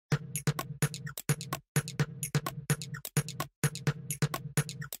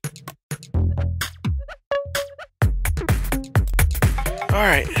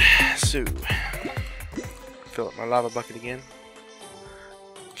Alright, so fill up my lava bucket again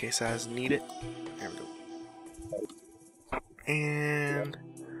in case I need it. There we go. And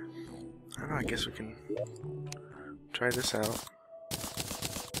I don't know, I guess we can try this out.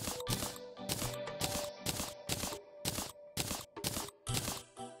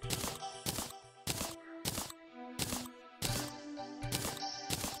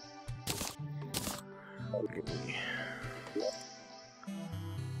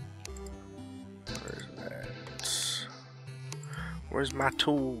 Where's that? Where's my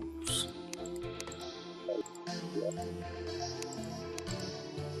tools?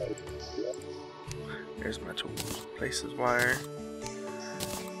 There's my tools. Places wire.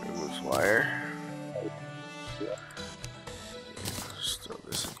 Removes wire. Just throw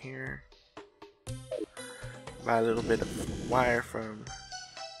this in here. Buy a little bit of wire from...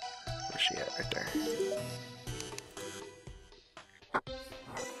 Where's she at? Right there.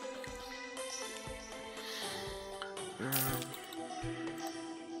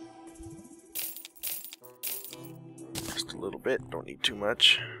 Just a little bit, don't need too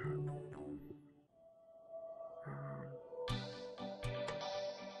much.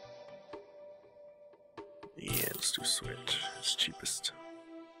 Yeah, let's do switch. It's cheapest.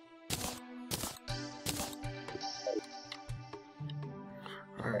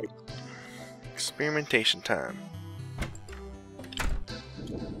 Alright. Experimentation time.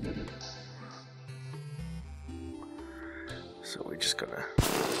 So we're just gonna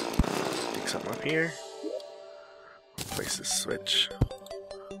stick something up here. Place this switch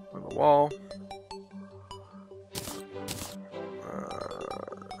on the wall.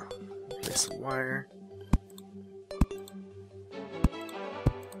 Place some wire.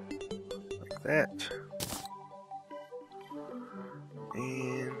 Like that.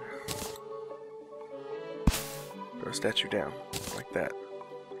 And throw a statue down. Like that.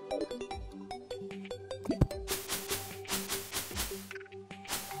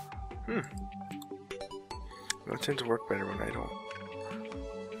 It'll tend to work better when I don't.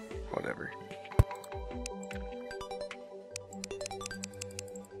 Whatever.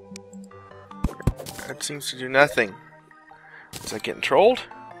 That seems to do nothing. Is that getting trolled?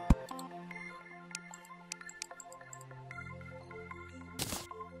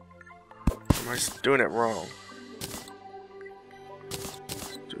 Or am I doing it wrong?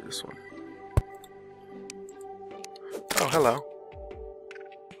 Let's do this one. Oh, hello.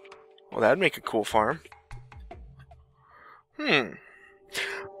 Well, that'd make a cool farm.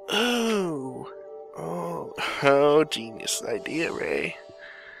 Oh, genius idea, Ray.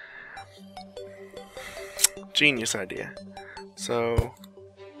 Genius idea. So,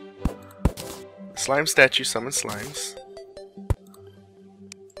 slime statue summons slimes.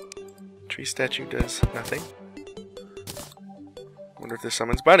 Tree statue does nothing. Wonder if this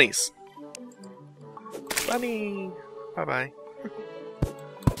summons bunnies. Bunny! Bye-bye.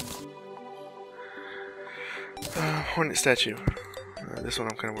 Hornet statue. This one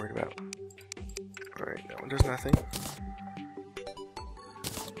I'm kind of worried about. Alright, that one does nothing.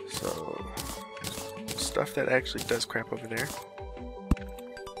 So, stuff that actually does crap over there.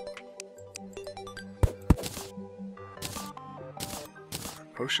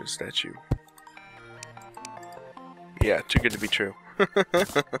 Potion statue. Yeah, too good to be true.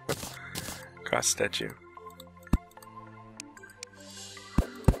 Cross statue.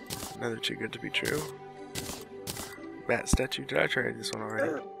 Another too good to be true. Bat statue. Did I try this one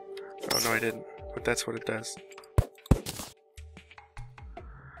already? Oh no, I didn't. But that's what it does.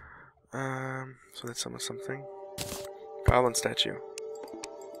 So that's something. Goblin statue.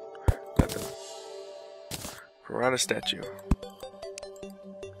 Nothing. Piranha statue.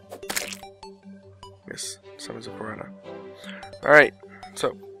 Yes, summons a piranha. Alright,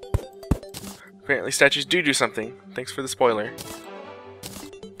 so apparently statues do something. Thanks for the spoiler.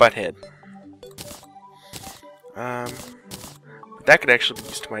 Butthead. But that could actually be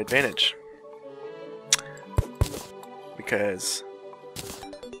used to my advantage. Because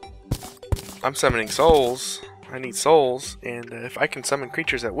I'm summoning souls. I need souls, and if I can summon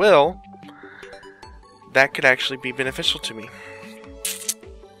creatures at will, that could actually be beneficial to me.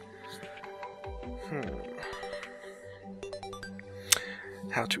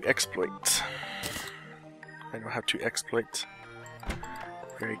 How to exploit. I know how to exploit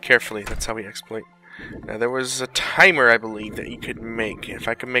very carefully. That's how we exploit. Now there was a timer, I believe, that you could make. If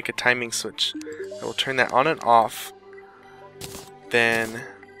I could make a timing switch that will turn that on and off, then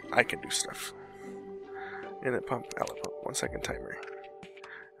I can do stuff. Inlet pump, outlet pump. 1 second timer.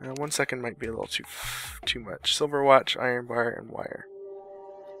 1 second might be a little too much. Silver watch, iron bar, and wire.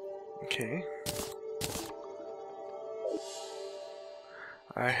 Okay.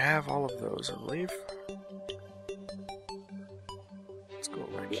 I have all of those, I believe. Let's go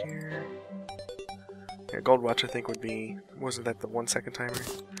back here. Yeah, gold watch I think would be, wasn't that the 1 second timer?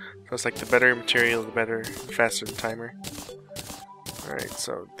 So it's like the better material, the better, the faster the timer. Alright,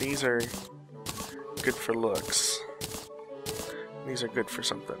 so these are good for looks. These are good for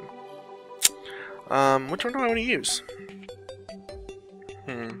something. Which one do I want to use?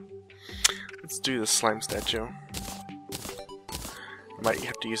 Let's do the slime statue. Might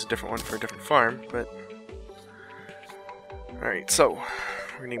have to use a different one for a different farm, but... Alright, so,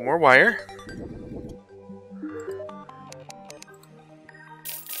 we're gonna need more wire.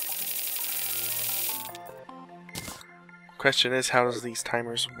 Question is, how does these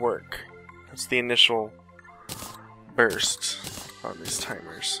timers work? That's the initial burst on these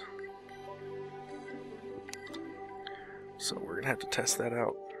timers. So we're gonna have to test that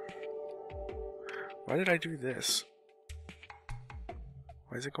out. Why did I do this?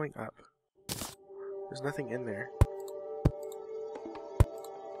 Why is it going up? There's nothing in there.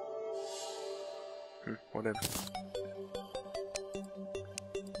 Whatever.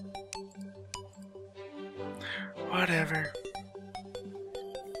 Whatever.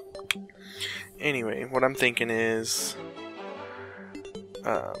 Anyway, what I'm thinking is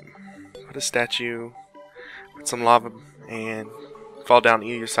put a statue, put some lava, and fall down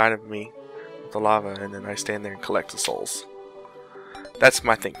either side of me with the lava, and then I stand there and collect the souls. That's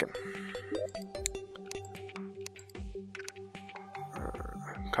my thinking.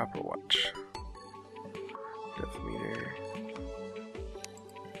 Copper watch. Depth meter.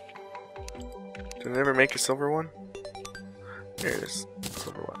 Did I ever make a silver one? There it is.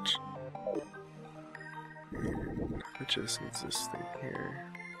 Silver watch. It just needs this thing here.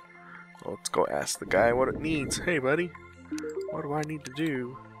 Well, let's go ask the guy what it needs. Hey, buddy. What do I need to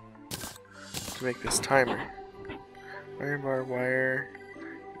do to make this timer? Iron bar, wire,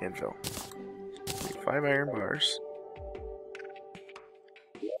 anvil. Need 5 iron bars.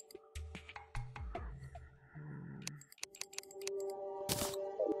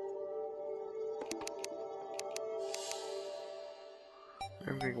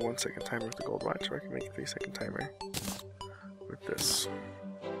 I'm going to go 1 second timer with the gold watch, or I can make a 3 second timer with this.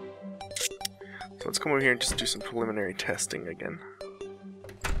 So let's come over here and just do some preliminary testing again.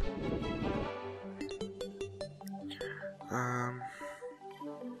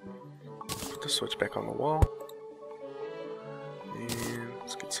 Put the switch back on the wall. And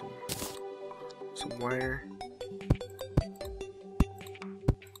let's get some wire.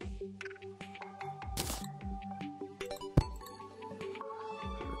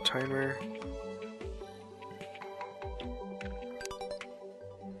 Timer.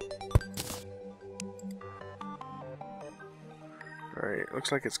 Alright,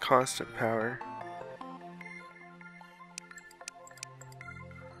 looks like it's constant power.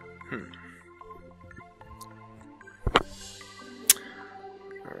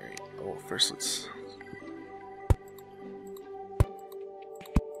 Alright, well first let's...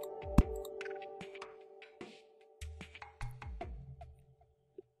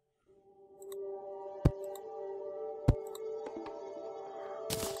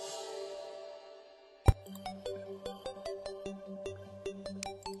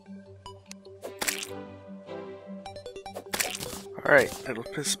 Alright, it'll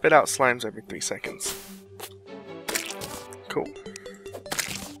spit out slimes every 3 seconds. Cool.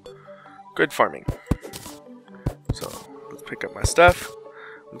 Good farming. So, let's pick up my stuff.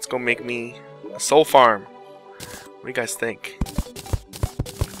 Let's go make me a soul farm. What do you guys think?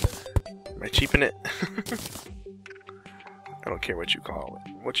 Am I cheaping it? I don't care what you call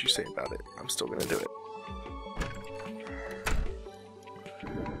it. What you say about it. I'm still gonna do it.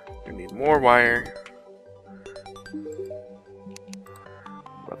 We need more wire.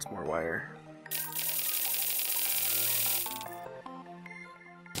 Lots more wire.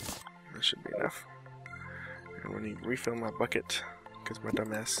 That should be enough. And we need to refill my bucket because my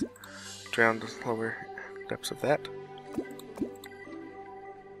dumbass drowned the lower depths of that.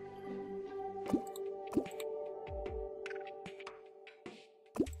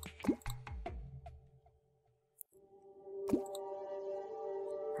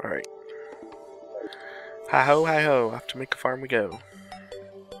 Alright. Hi-ho, hi-ho. Off to make a farm we go.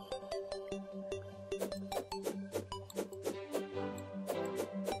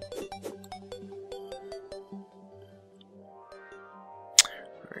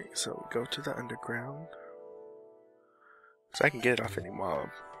 Alright, so we go to the underground. So I can get it off any mob.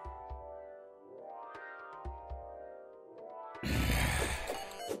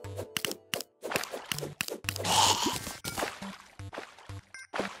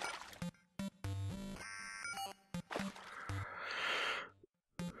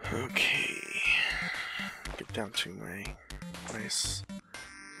 down to my nice,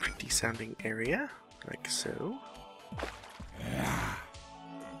 pretty sounding area, like so.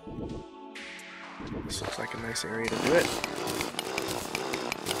 This looks like a nice area to do it.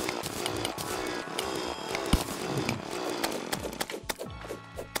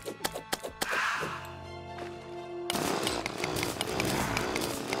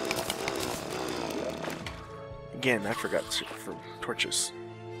 Again, I forgot for torches.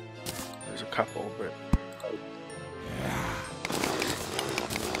 There's a couple, but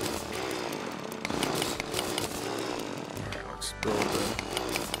alright, let's build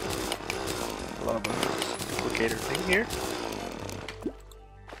a lava duplicator thing here.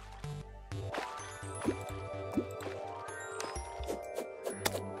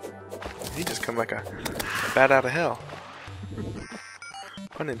 He just come like a bat out of hell.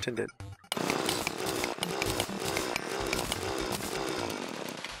 Pun intended.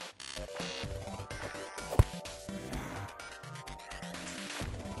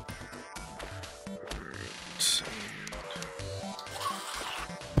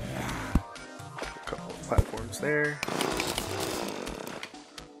 Platforms there.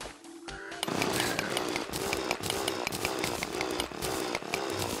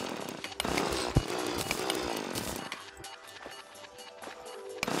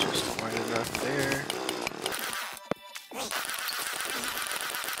 Just wide enough there.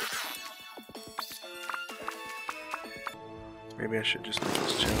 Maybe I should just make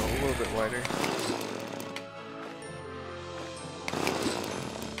this channel a little bit wider.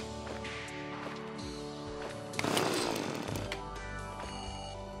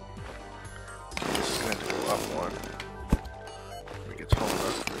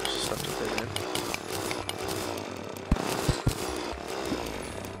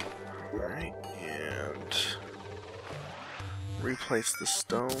 Replace the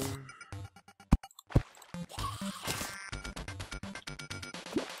stone.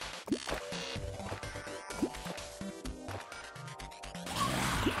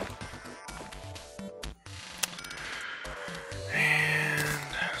 And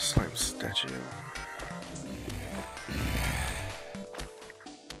slime statue.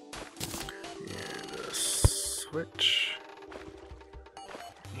 And a switch.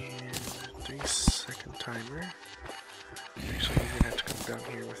 And a 3-second timer. Actually, you're gonna have to come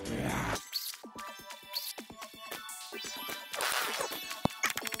down here with me.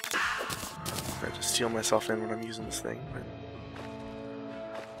 I just seal myself in when I'm using this thing, but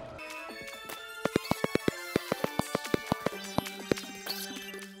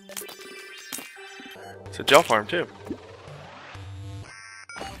it's a gel farm too.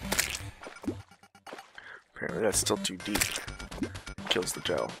 Apparently that's still too deep. Kills the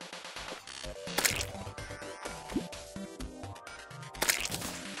gel.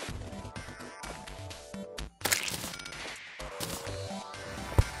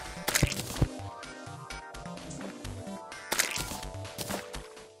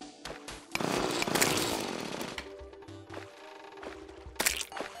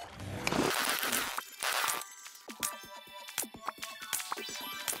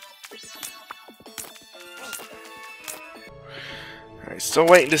 Alright, still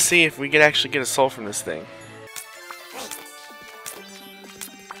waiting to see if we can actually get a soul from this thing.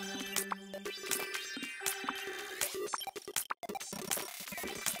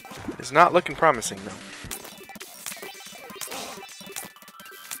 It's not looking promising though.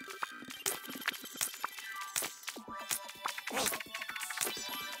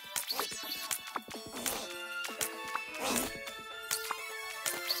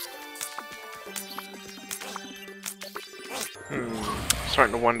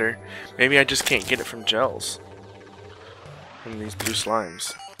 Starting to wonder, maybe I just can't get it from gels. From these blue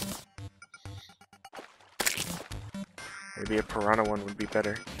slimes. Maybe a piranha one would be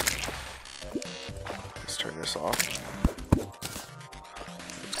better. Let's turn this off.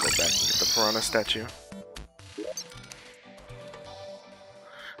 Let's go back and get the piranha statue.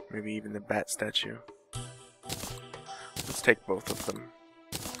 Maybe even the bat statue. Let's take both of them.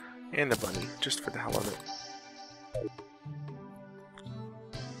 And the bunny, just for the hell of it.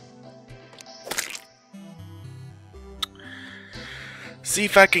 See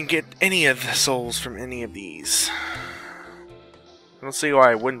if I can get any of the souls from any of these. I don't see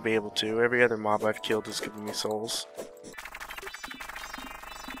why I wouldn't be able to. Every other mob I've killed has given me souls.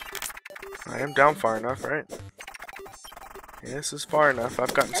 I am down far enough, right? Yeah, this is far enough.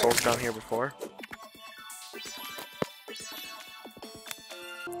 I've gotten souls down here before.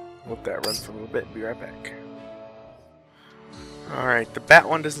 Let that run for a little bit. Be right back. Alright, the bat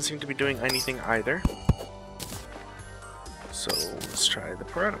one doesn't seem to be doing anything either. So let's try the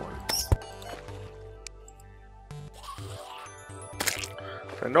piranha one.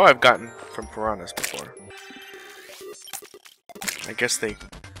 I know I've gotten from piranhas before. I guess they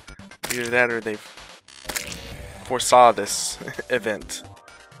either that or they foresaw this event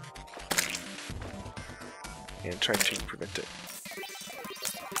and tried to prevent it.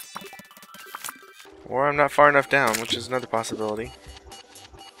 Or I'm not far enough down, which is another possibility.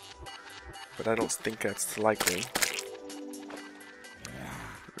 But I don't think that's likely.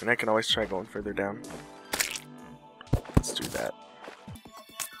 And I can always try going further down. Let's do that.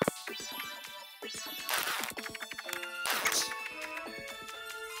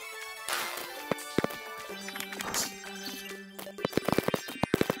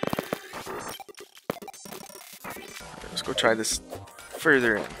 Let's go try this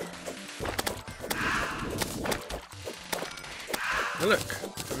further in. Oh, look,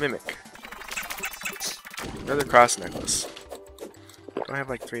 a mimic. Another cross necklace. Do I have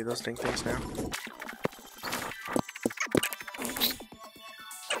like 3 of those dang things now?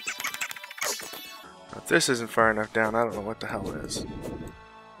 If this isn't far enough down, I don't know what the hell it is.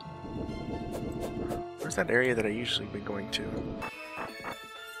 Where's that area that I usually been going to?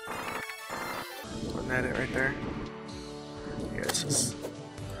 Wasn't that it right there? Yeah, this is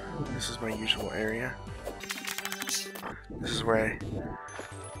my usual area. This is where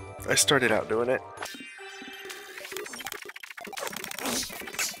I started out doing it.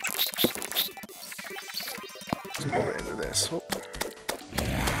 Let's move it into this. Oh.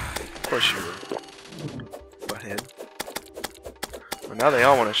 Of course you would, butthead. Well, now they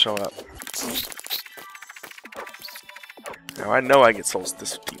all want to show up. Now I know I get souls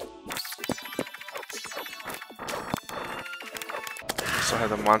this deep. I still have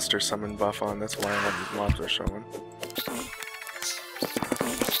the monster summon buff on, that's why all these mobs are showing.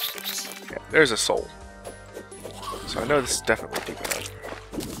 Yeah, there's a soul. So I know this is definitely deep enough.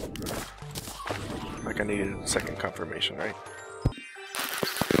 Like I needed a second confirmation, right?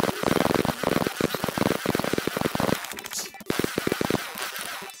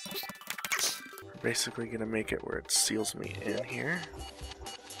 We're basically gonna make it where it seals me in here.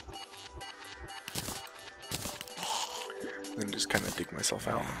 And then just kind of dig myself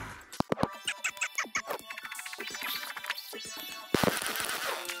out.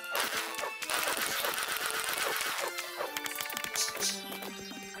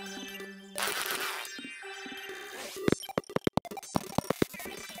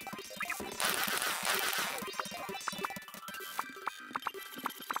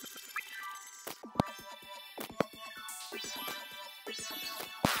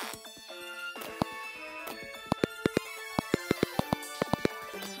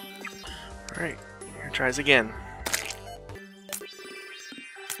 Alright, here tries again.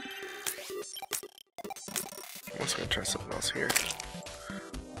 I'm also gonna try something else here.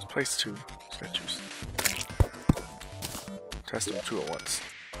 Let's place 2 statues. Test them 2 at once.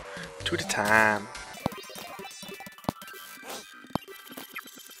 2 at a time.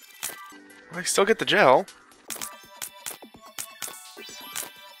 Well, I still get the gel.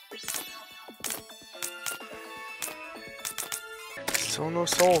 Still no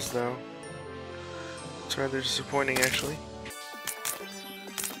souls though. It's rather disappointing, actually.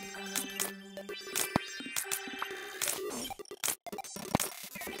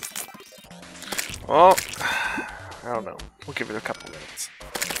 Well, I don't know. We'll give it a couple minutes.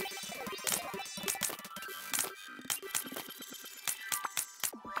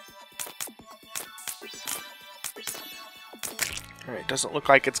 Alright, doesn't look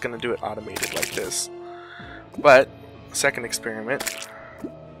like it's going to do it automated like this. But, second experiment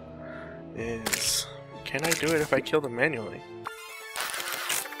is... Can I do it if I kill them manually?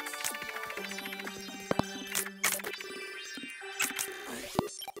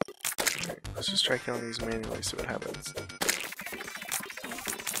 Alright, let's just try killing these manually, see what happens.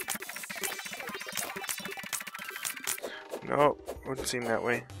 Nope, wouldn't seem that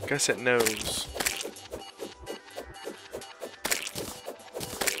way. Guess it knows.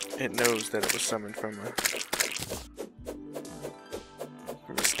 It knows that it was summoned from a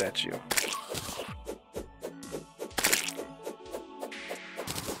statue.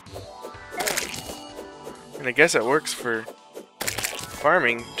 And I guess it works for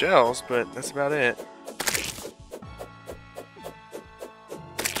farming gels, but that's about it.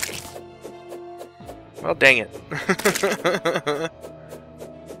 Well, dang it. It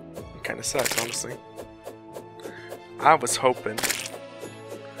kinda sucks, honestly. I was hoping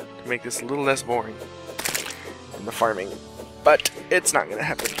to make this a little less boring in the farming, but it's not gonna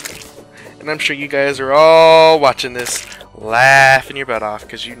happen. And I'm sure you guys are all watching this, laughing your butt off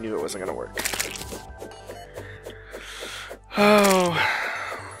because you knew it wasn't gonna work. Oh,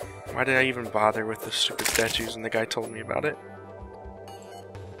 why did I even bother with the stupid statues when the guy told me about it?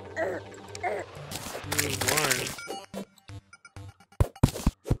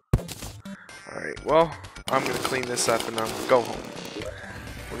 Alright, well, I'm gonna clean this up and I'm gonna go home.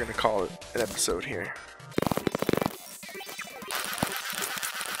 We're gonna call it an episode here.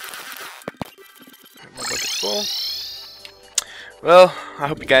 My bucket full. Well, I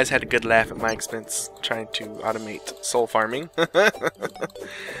hope you guys had a good laugh at my expense trying to automate soul farming.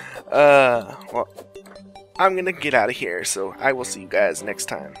 Well, I'm gonna get out of here, so I will see you guys next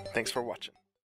time. Thanks for watching.